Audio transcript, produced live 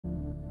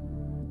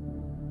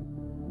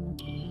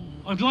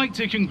I'd like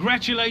to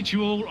congratulate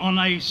you all on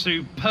a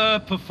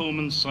superb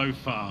performance so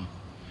far.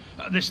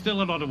 There's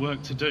still a lot of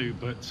work to do,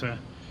 but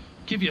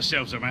give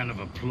yourselves a round of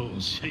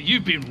applause.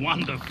 You've been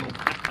wonderful.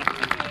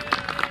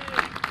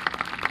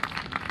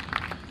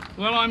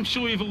 Well, I'm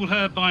sure you've all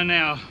heard by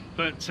now,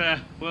 but,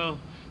 well,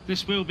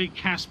 this will be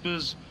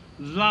Casper's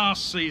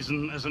last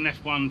season as an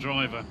F1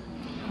 driver.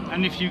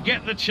 And if you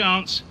get the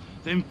chance,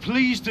 then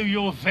please do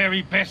your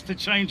very best to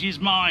change his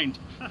mind.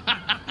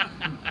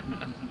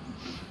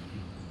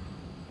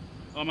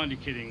 I'm only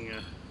kidding,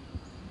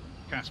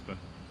 Casper.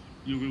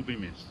 You will be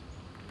missed.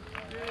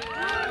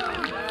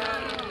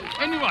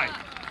 Anyway,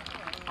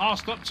 I'll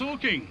stop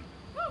talking,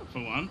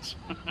 for once.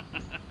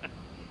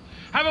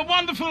 Have a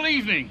wonderful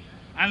evening,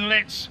 and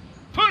let's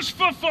push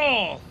for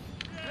fourth!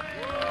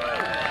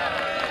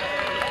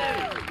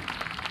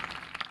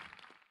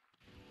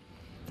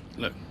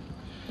 Look,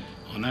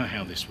 I know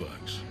how this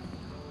works.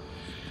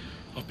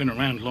 I've been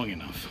around long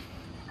enough.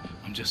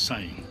 I'm just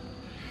saying,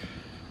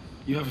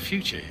 you have a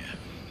future here.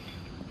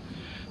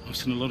 I've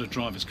seen a lot of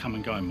drivers come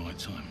and go in my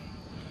time,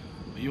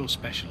 but you're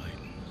special,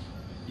 Aiden.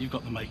 You've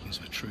got the makings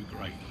of a true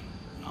great.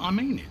 I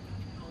mean it.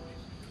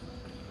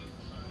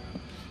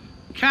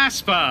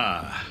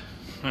 Casper!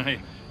 Hey.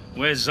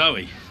 Where's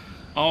Zoe?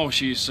 Oh,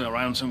 she's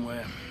around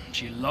somewhere.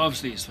 She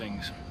loves these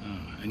things. Oh,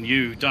 and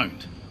you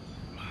don't?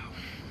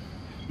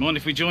 Mind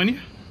if we join you?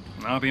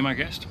 I'll be my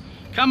guest.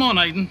 Come on,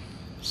 Aiden.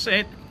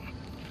 Sit.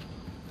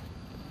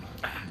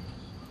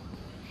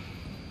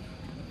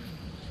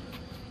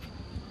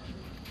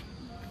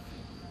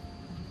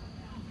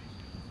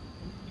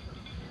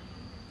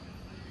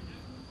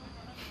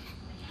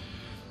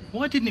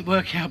 Why didn't it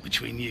work out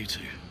between you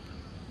two?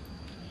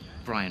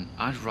 Brian,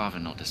 I'd rather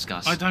not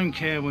discuss. I don't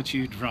care what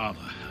you'd rather,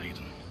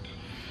 Aiden.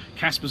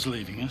 Casper's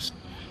leaving us,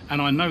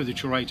 and I know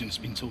that your agent's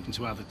been talking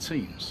to other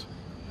teams.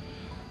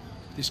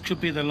 This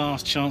could be the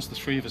last chance the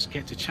three of us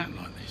get to chat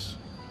like this.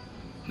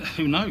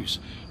 Who knows?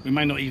 We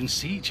may not even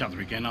see each other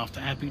again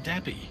after Abu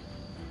Dhabi.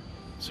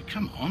 So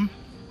come on.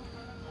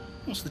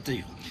 What's the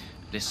deal?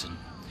 Listen,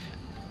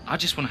 I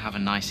just want to have a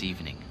nice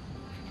evening.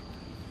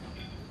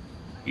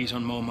 He's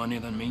on more money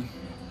than me.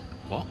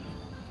 What?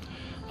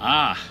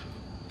 Ah,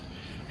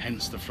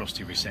 hence the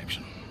frosty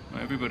reception.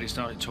 Everybody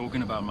started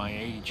talking about my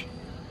age.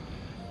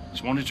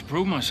 Just wanted to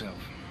prove myself.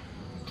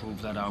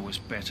 Prove that I was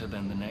better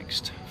than the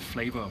next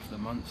flavor of the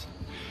month.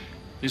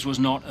 This was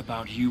not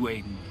about you,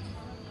 Aiden.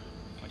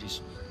 I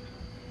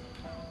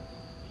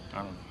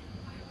don't know.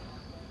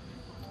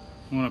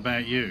 What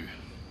about you?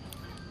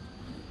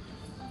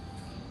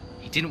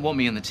 He didn't want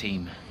me on the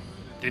team.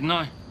 Didn't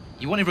I?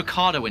 You wanted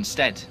Ricardo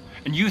instead.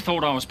 And you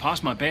thought I was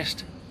past my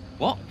best.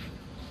 What?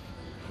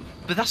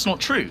 But that's not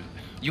true.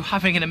 You're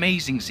having an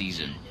amazing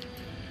season.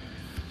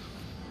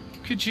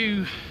 Could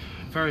you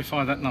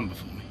verify that number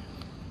for me?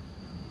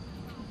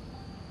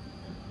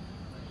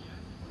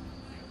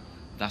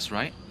 That's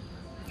right.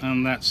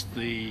 And that's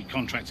the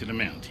contracted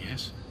amount,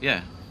 yes?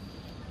 Yeah.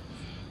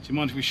 Do you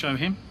mind if we show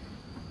him?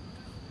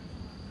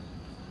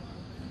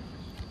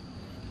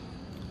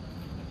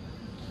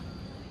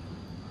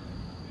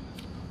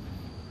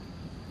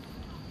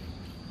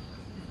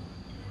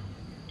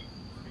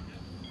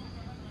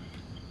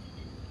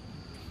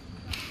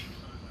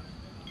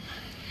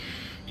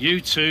 You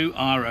two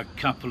are a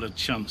couple of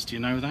chumps, do you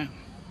know that?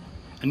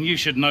 And you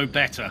should know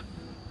better.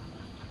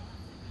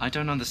 I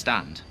don't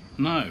understand.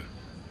 No,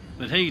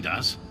 but he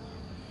does.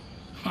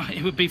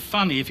 It would be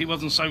funny if he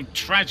wasn't so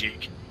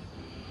tragic.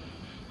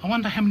 I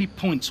wonder how many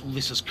points all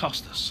this has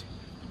cost us.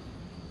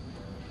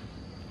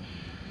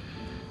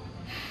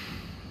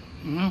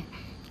 Well,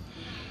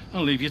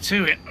 I'll leave you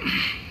to it.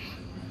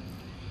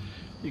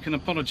 You can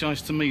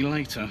apologise to me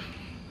later.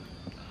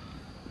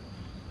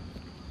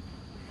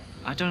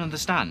 I don't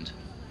understand.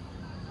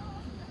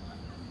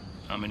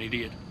 I'm an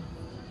idiot.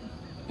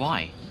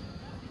 Why?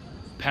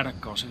 Paddock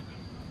gossip.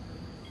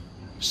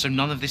 So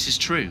none of this is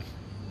true?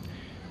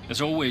 There's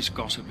always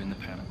gossip in the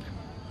paddock.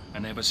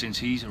 And ever since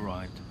he's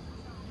arrived,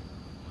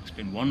 there's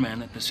been one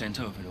man at the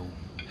center of it all.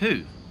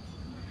 Who?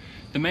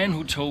 The man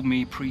who told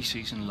me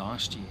pre-season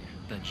last year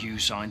that you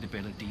signed a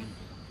better deal.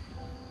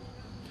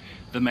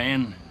 The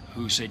man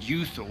who said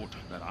you thought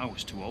that I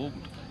was too old.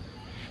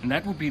 And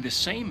that would be the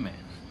same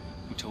man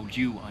who told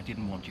you I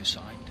didn't want you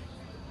signed.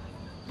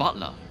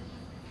 Butler?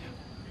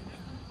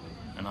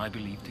 And I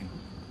believed him.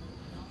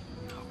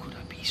 How could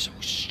I be so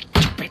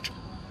stupid?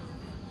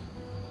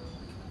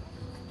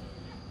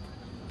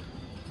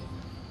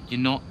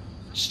 You're not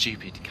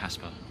stupid,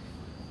 Casper.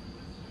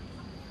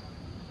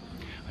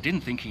 I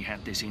didn't think he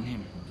had this in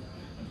him.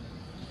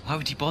 Why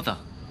would he bother?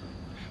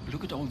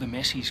 Look at all the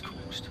mess he's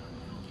caused.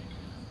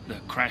 The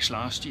crash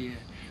last year,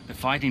 the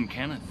fight in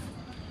Canada.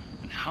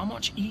 And how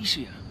much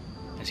easier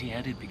has he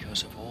had it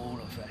because of all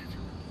of that?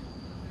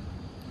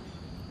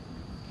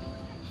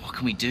 What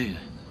can we do?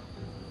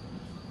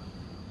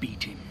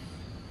 Beat him.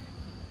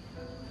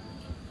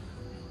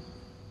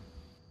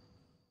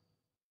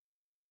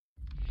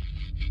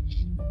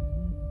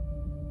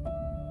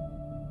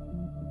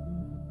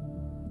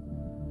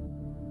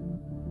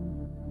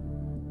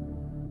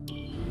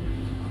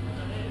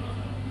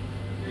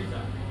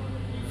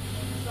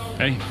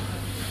 Hey,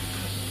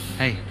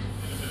 Hey,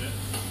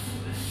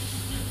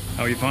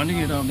 how are you finding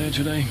it out there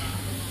today?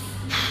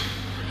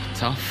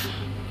 tough.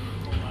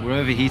 We're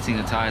overheating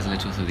the tires a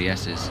little through the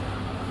S's.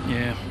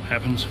 Yeah,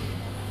 happens.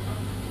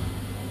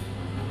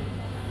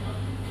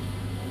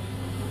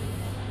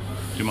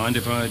 Do you mind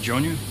if I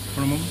join you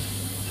for a moment?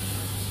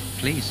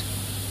 Please.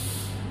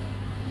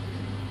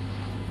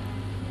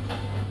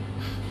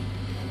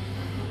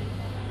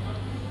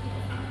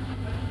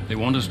 They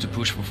want us to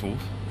push for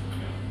fourth.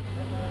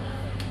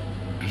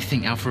 You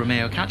think Alfa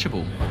Romeo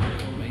catchable?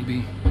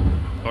 Maybe.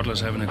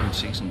 Butler's having a good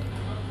season.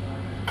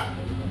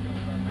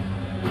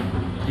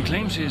 He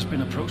claims he has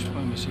been approached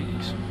by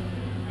Mercedes.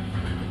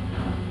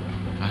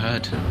 I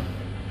heard.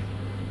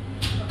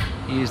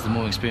 He is the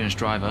more experienced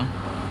driver.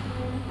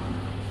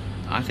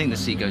 I think the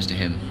seat goes to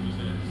him.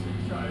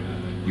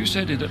 You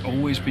said it had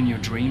always been your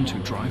dream to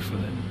drive for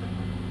them.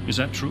 Is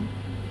that true?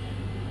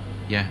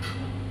 Yeah.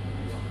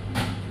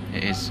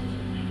 It is.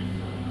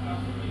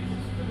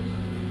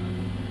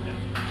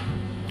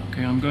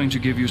 Okay, I'm going to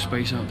give you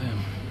space out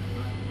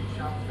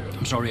there.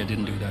 I'm sorry I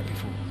didn't do that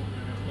before.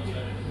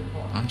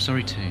 I'm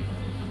sorry too.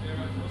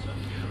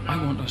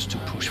 I want us to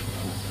push for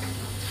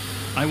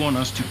fourth. I want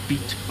us to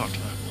beat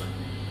Butler.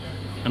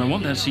 And I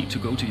want that seat to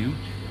go to you.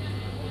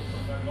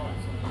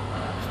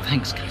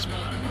 Thanks, Casper.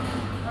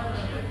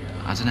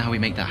 I don't know how we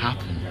make that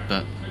happen,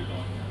 but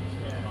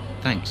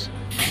thanks.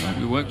 Well,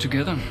 we work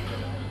together,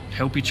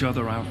 help each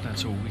other out,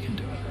 that's all we can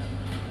do.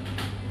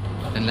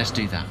 Then let's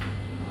do that.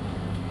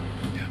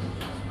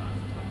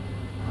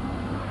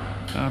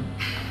 Yeah.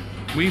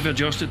 We've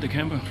adjusted the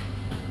camber.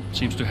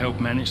 Seems to help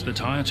manage the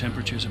tire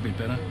temperatures a bit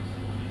better.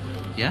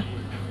 Yeah?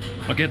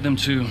 I'll get them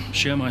to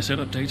share my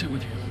setup data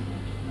with you.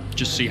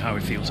 Just see how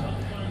it feels out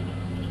there.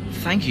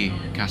 Thank you,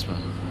 Casper.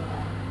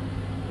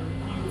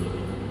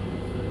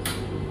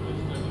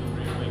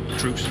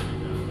 Truce.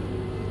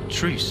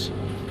 Truce.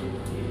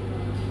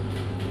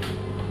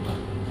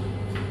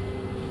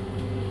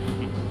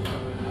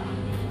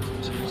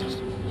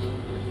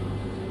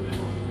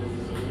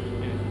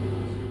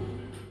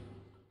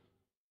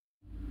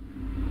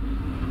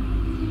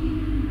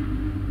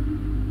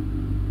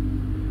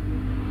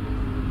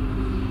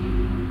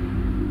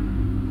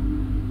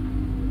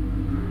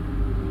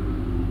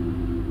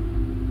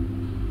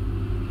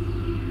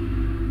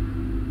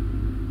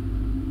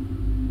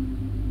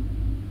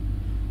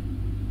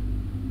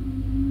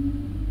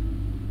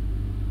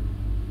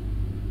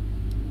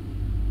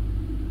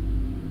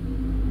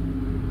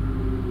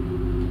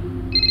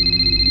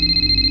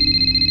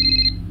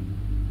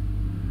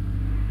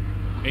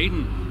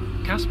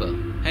 Aiden. Casper,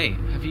 hey,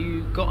 have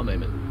you got a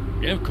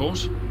moment? Yeah, of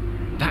course.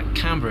 That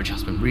camber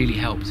adjustment really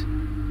helped.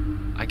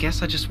 I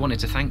guess I just wanted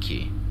to thank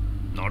you.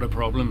 Not a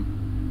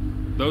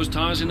problem. Those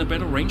tires in a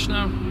better range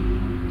now?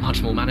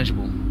 Much more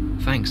manageable.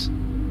 Thanks.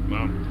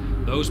 Well,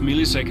 those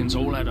milliseconds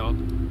all add up.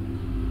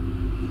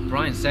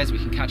 Brian says we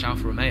can catch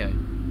Alfa Romeo.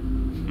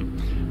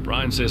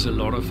 Brian says a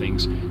lot of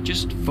things.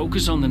 Just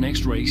focus on the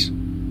next race.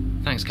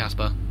 Thanks,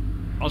 Casper.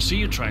 I'll see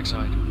you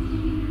trackside.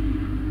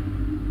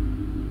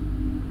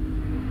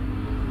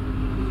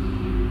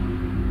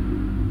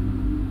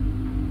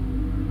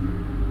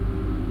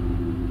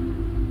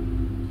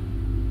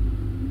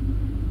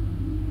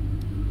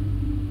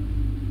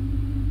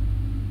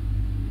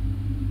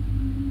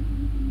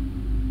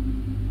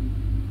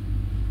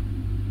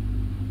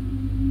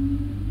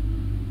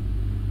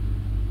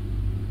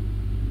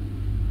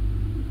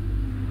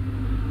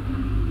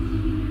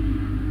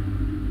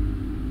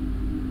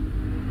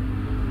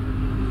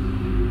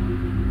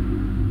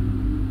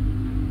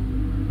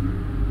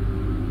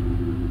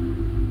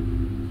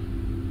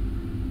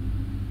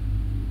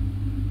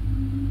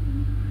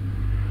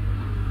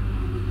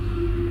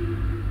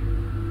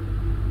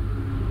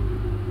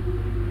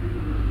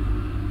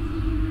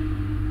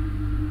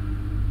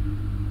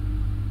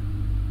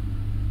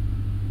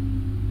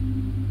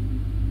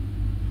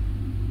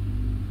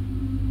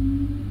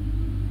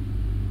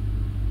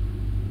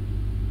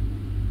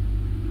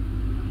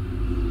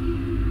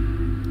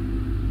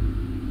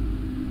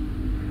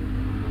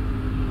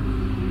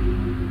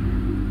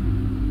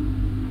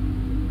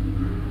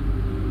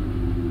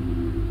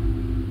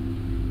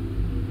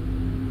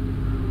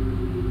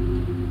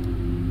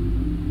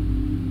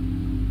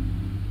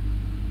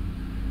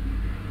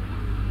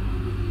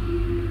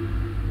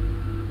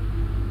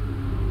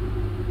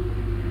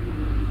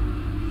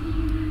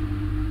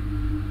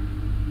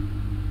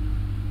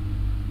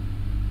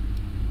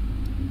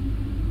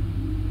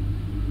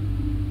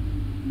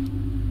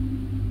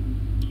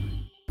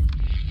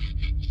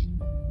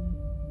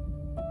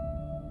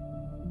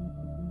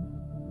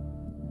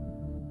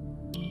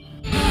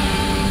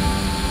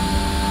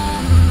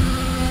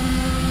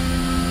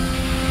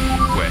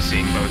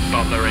 Seeing both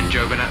Butler and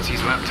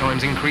Giovinazzi's lap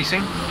times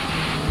increasing.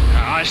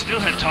 I still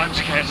had time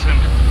to catch them.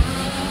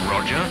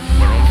 Roger,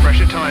 we're on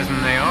fresher tyres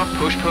than they are.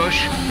 Push,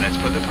 push. Let's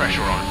put the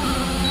pressure on.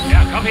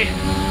 Yeah, copy.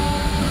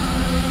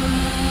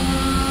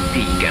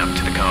 The gap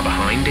to the car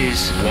behind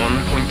is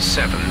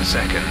 1.7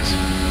 seconds.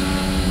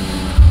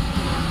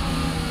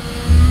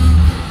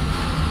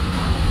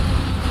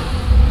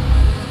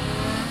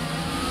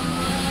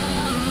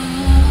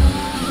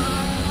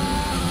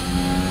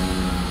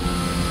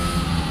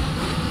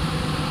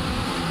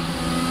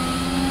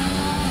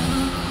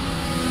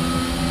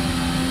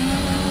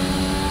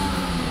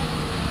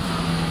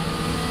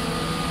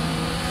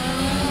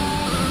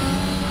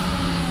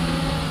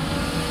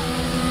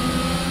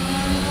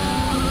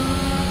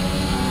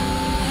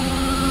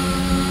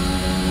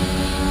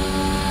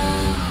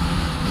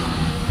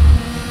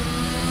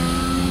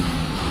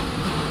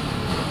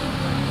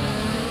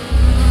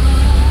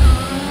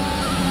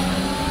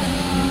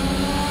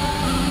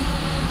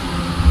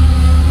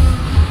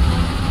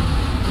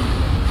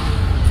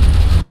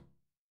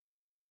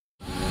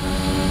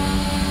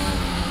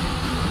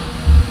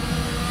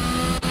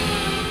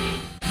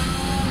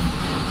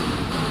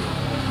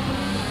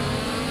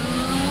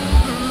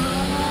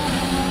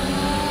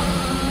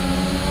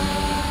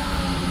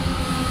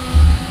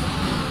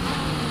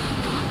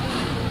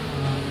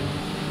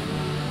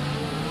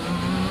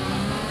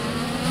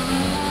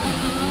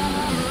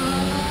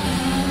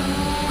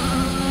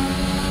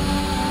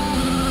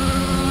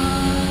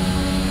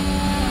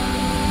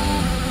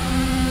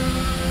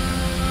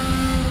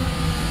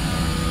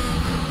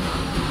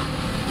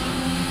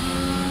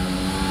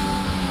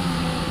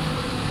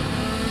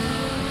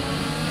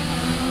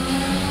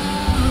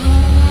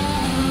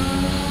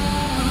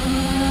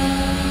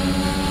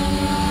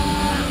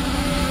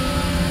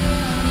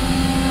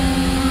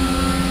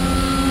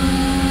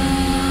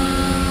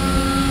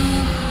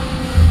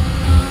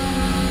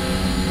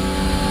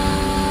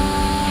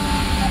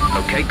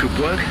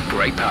 work,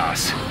 great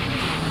pass.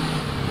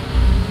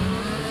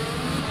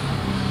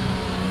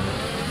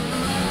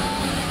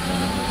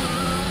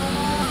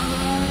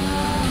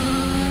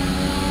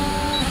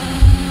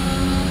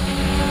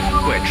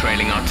 We're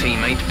trailing our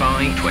teammate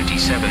by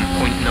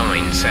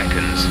 27.9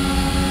 seconds.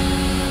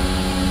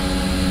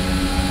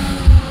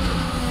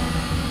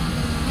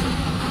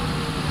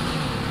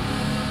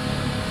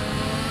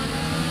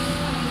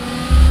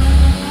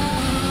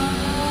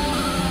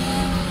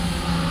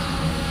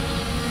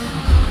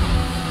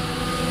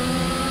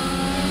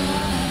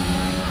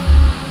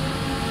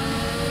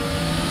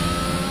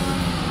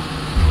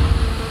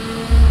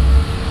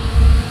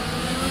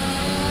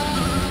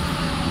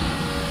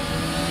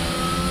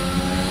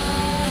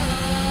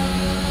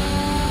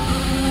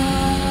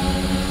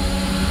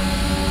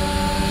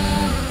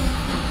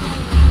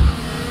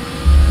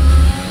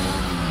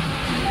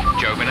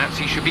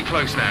 Should be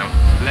close now.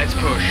 Let's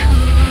push.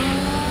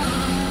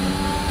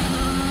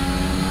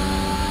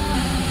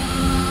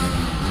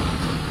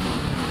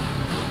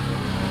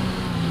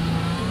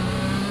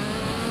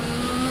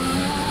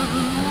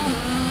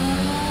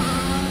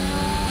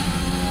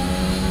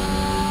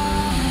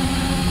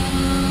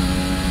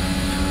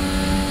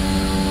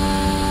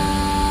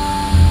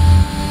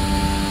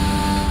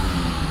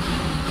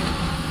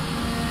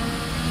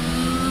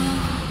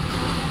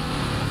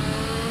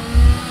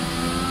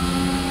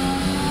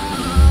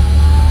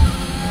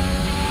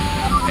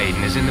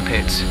 Aiden is in the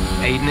pits.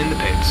 Aiden in the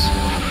pits.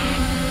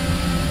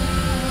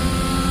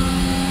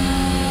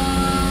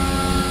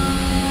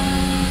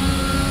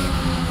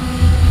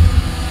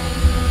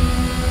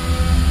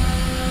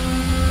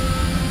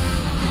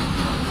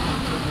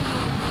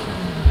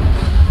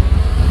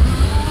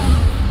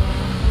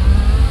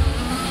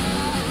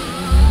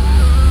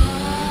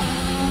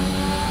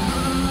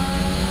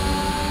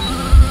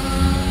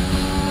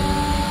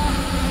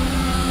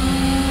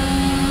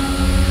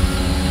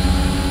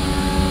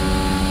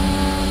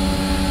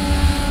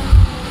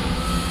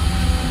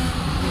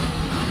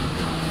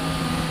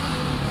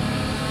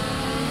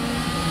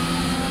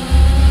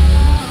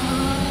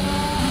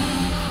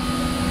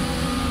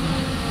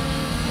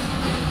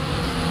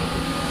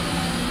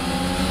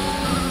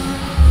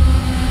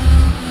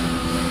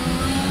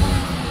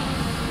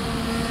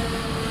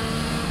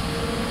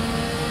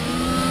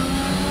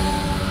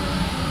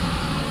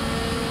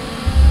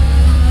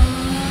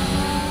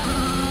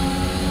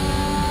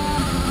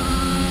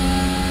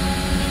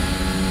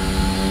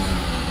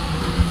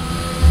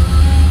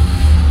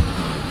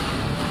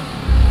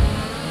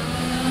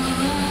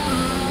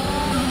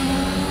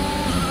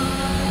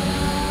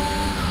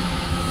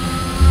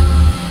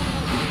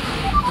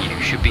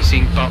 Should be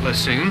seeing Butler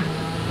soon.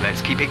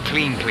 Let's keep it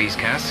clean, please,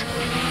 Cass.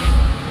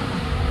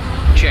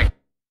 Check.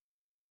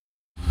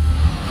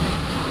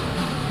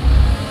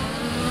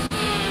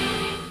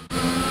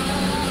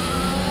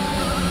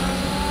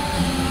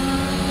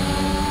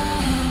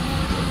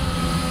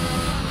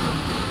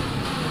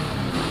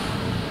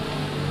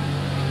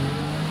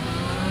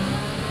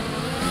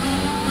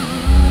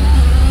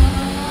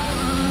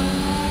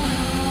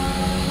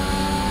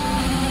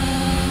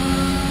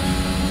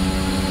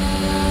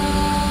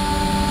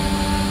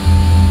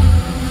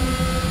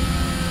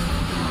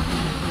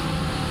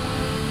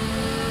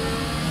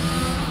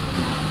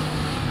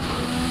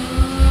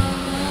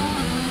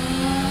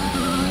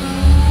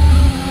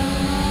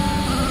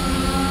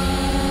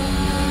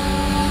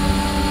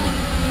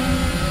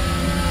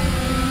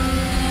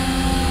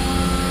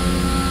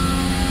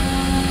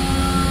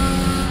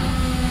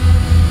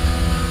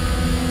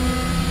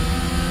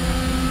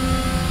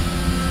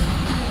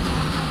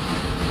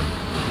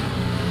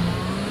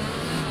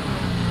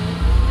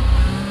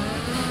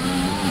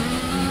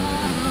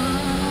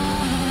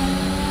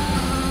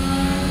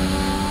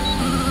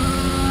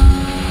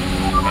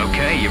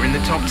 You're in the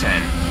top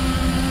 10.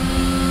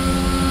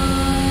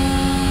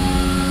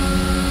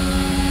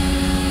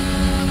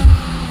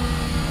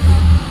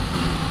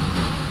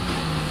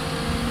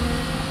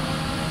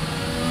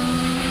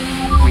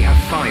 We have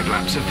 5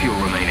 laps of fuel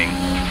remaining.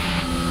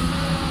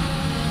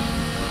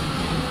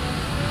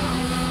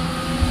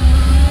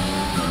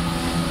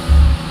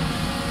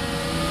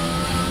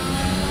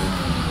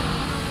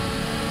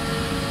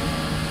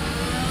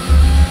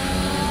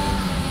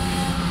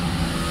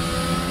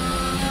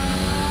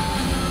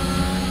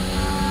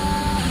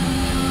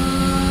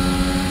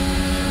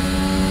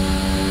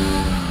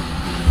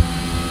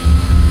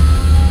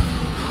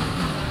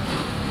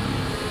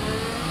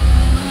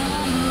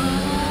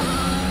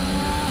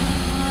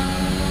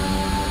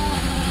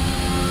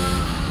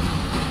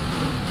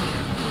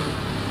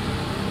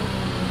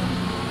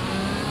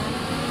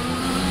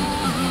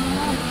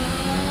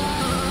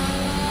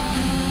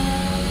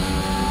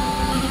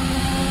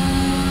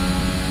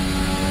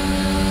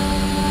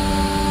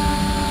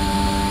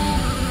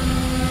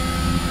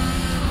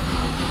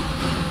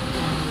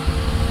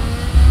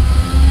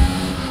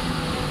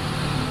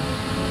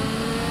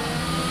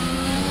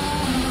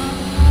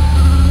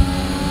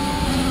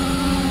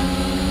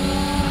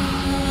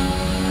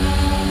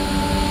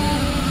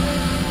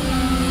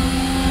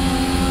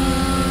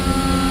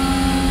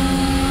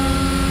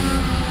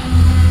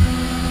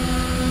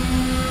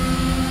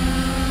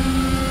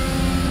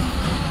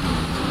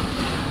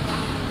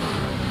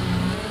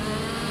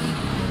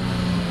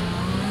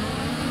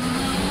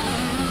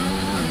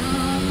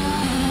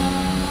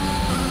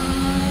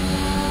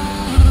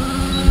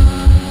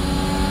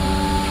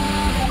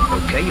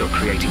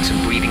 creating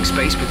some breathing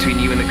space between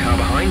you and the car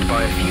behind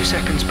by a few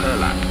seconds per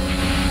lap.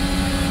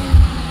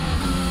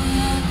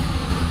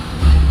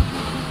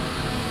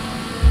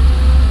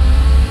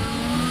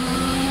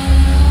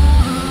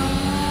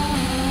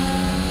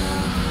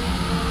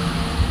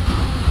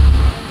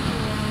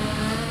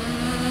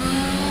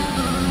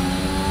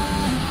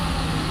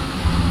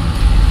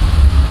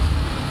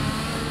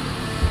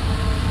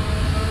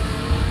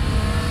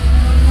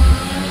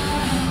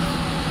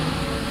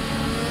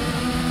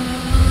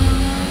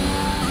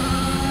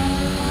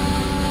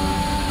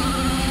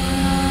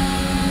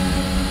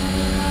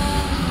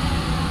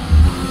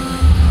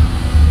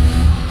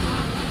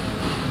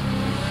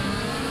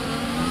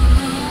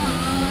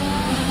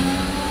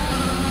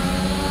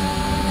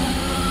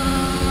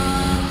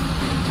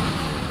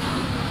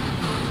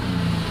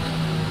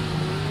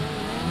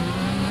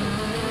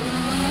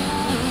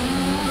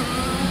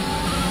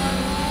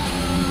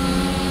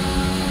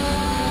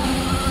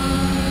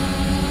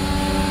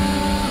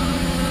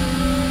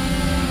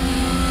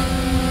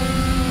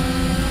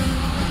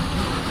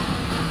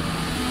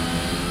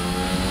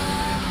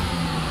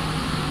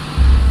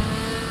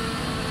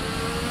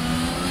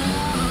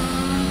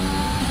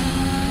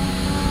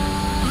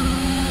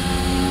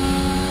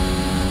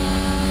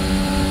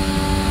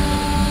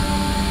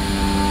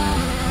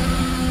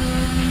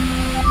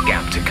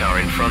 Car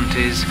in front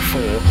is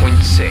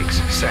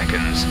 4.6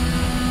 seconds.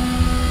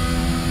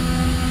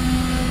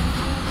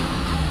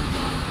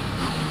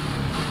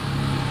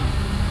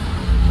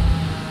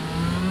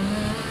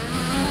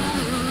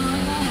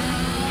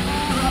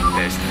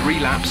 There's 3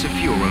 laps of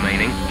fuel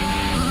remaining.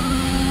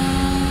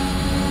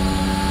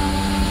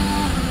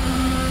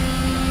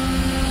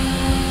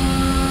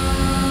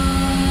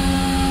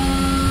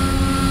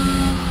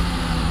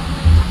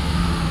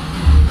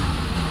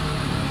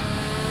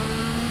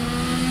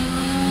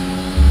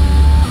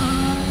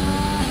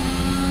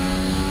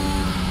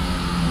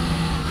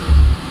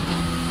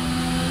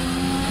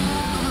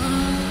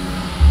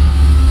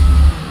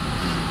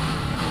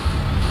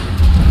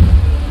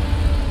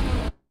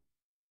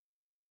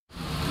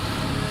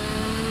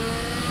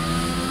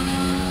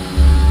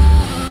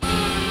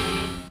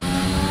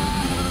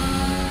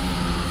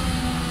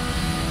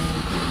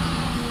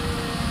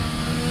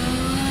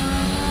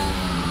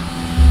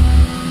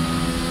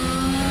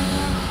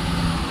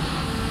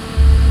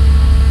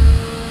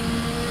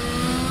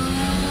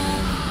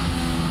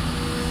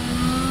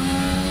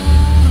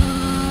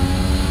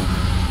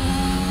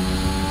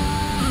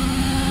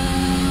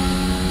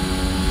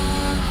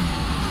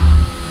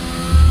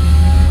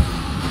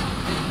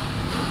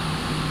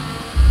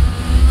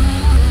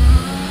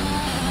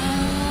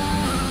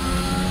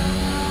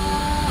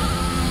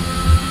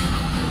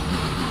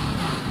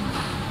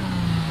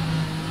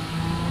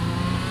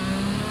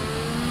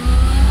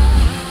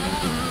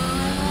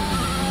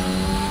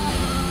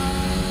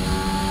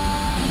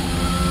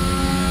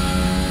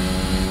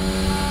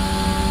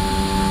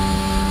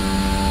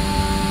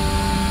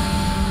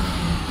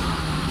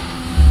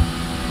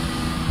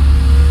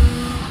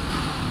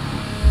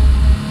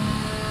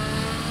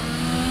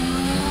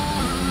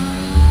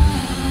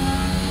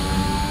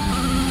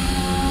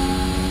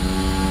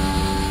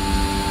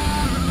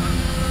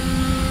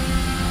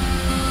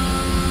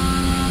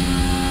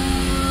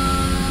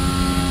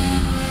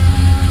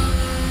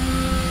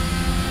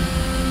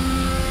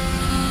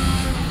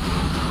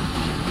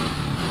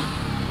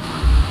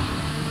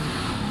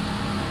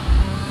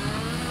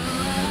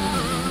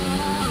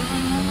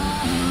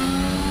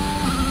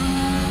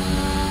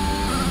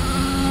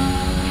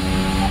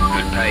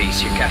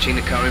 Pace, you're catching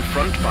the car in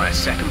front by a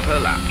second per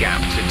lap. Gap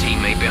to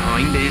teammate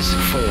behind is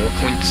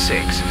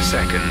 4.6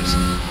 seconds.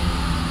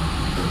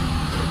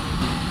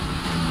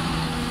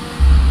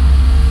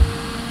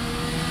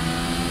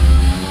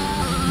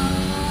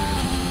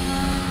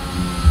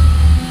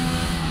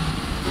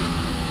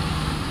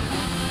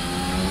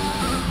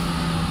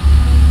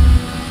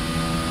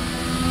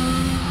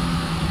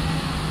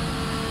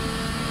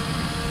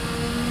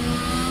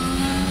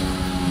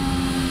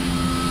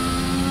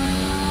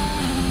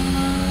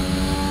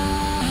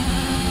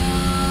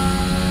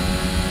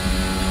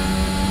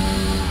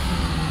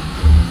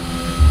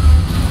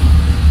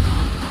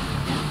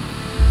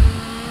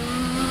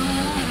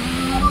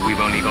 We've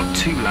only got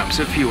 2 laps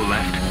of fuel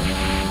left.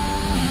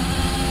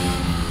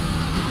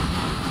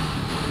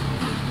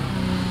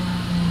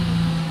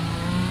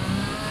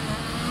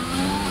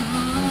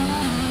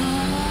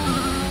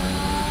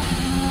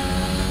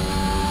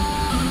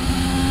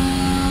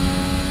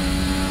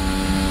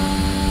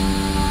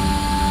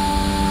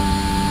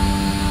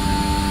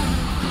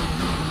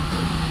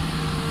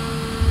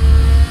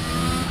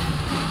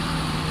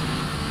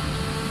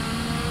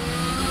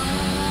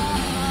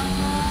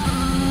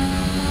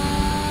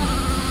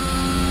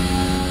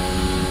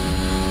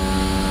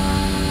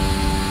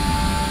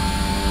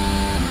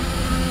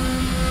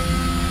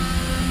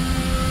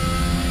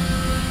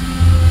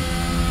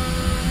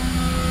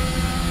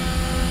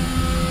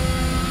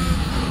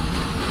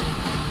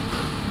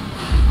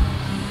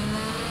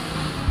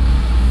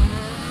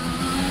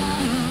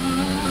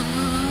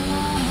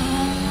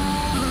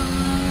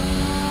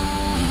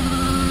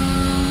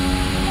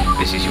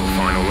 your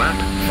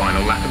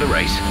final lap of the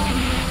race.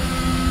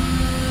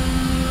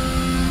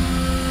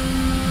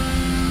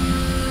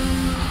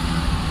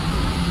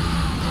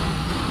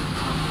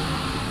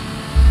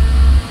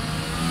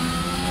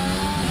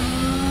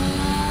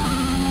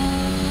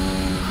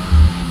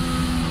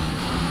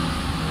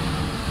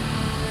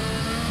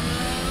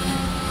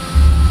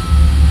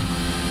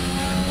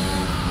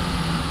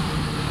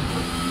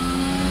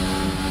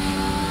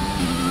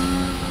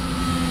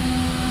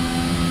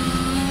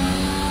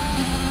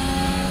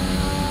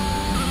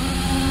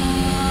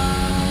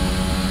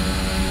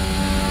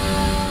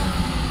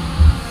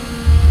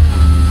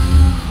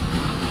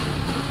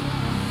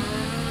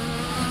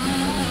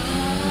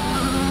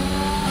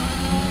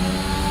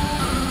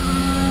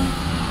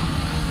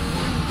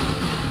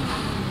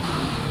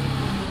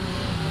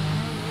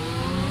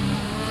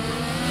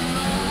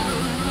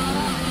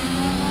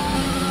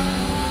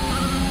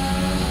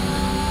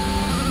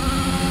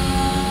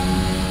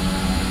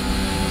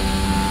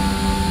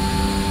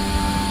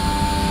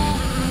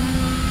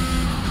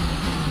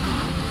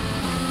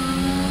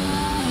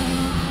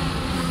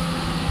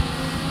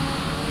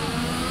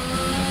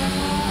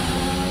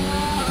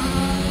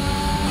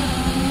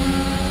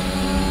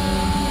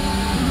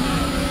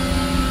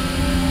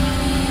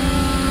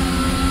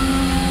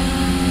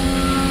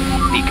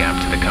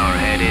 The car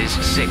ahead is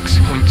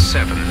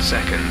 6.7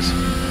 seconds.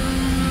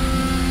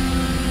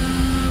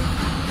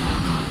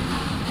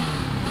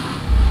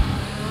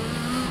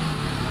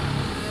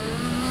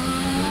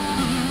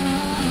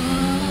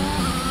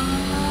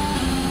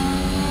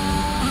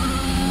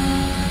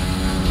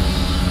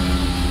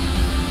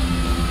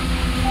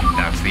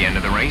 That's the end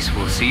of the race.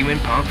 We'll see you in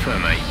Parc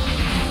Fermé.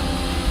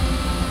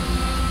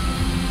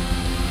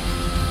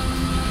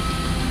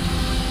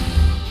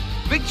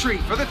 Victory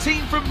for the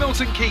team from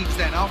Milton Keynes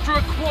then, after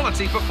a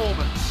quality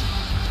performance.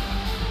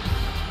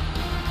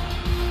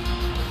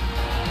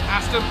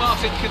 Aston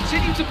Martin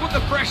continue to put the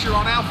pressure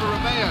on Alfa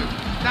Romeo.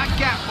 That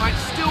gap might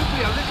still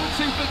be a little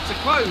too big to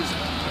close,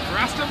 but for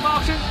Aston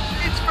Martin,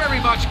 it's very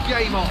much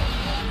game on.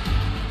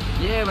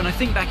 Yeah, when I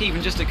think back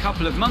even just a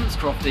couple of months,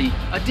 Crofty,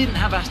 I didn't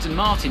have Aston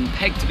Martin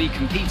pegged to be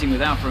competing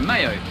with Alfa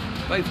Romeo.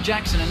 Both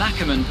Jackson and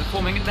Ackerman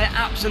performing at their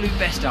absolute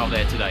best out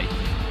there today.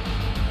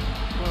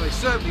 Well, they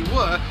certainly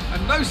were,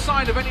 and no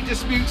sign of any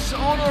disputes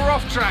on or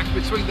off track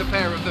between the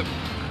pair of them.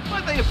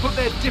 Might they have put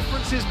their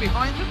differences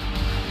behind them?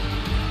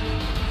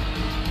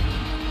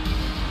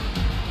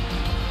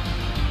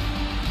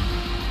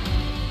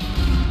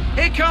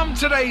 Here come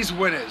today's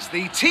winners.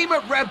 The team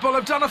at Red Bull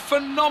have done a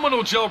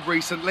phenomenal job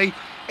recently.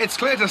 It's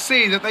clear to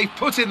see that they've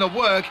put in the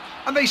work,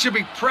 and they should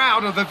be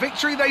proud of the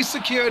victory they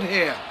secured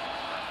here.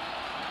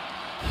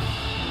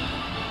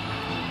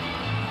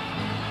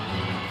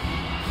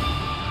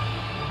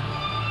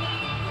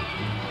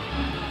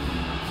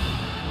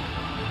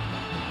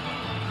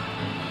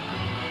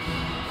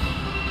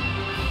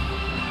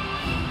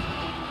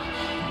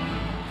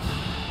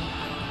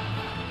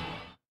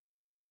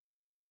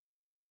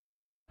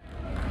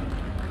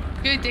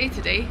 Good day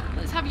today.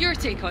 Let's have your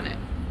take on it.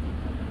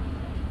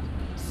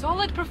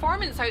 Solid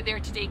performance out there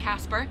today,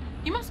 Casper.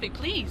 You must be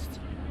pleased.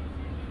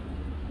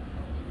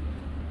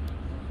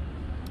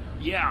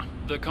 Yeah,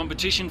 the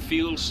competition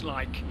feels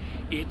like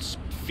it's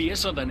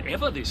fiercer than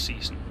ever this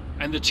season.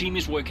 And the team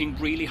is working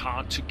really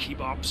hard to keep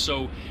up,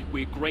 so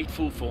we're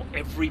grateful for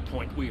every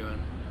point we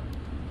earn.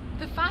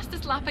 The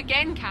fastest lap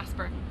again,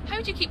 Casper.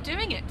 How do you keep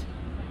doing it?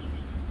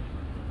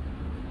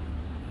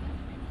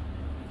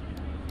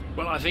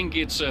 Well, I think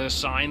it's a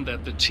sign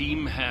that the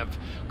team have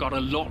got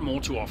a lot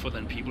more to offer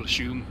than people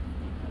assume.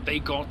 They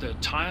got the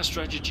tyre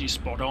strategy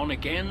spot on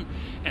again,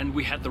 and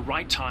we had the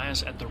right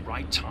tyres at the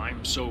right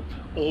time, so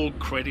all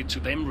credit to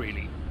them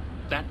really.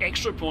 That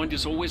extra point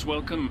is always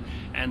welcome,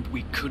 and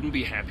we couldn't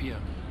be happier.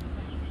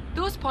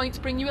 Those points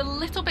bring you a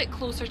little bit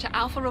closer to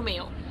Alfa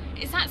Romeo.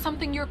 Is that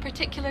something you're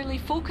particularly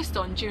focused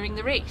on during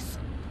the race?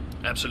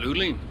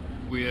 Absolutely.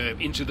 We're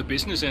into the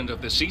business end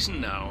of the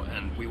season now,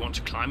 and we want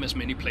to climb as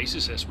many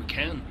places as we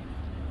can.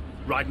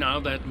 Right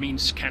now, that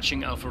means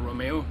catching Alfa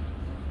Romeo.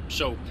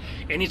 So,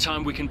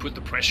 anytime we can put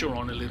the pressure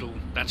on a little,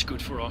 that's good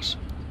for us.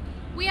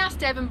 We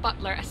asked Evan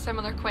Butler a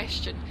similar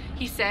question.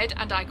 He said,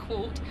 and I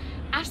quote,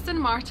 "Aston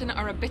Martin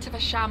are a bit of a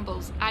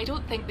shambles. I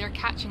don't think they're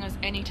catching us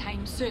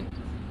anytime soon."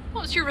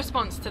 What's your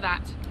response to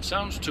that?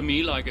 Sounds to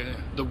me like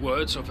the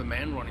words of a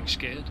man running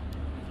scared.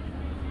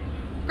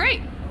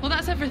 Great. Well,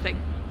 that's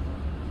everything.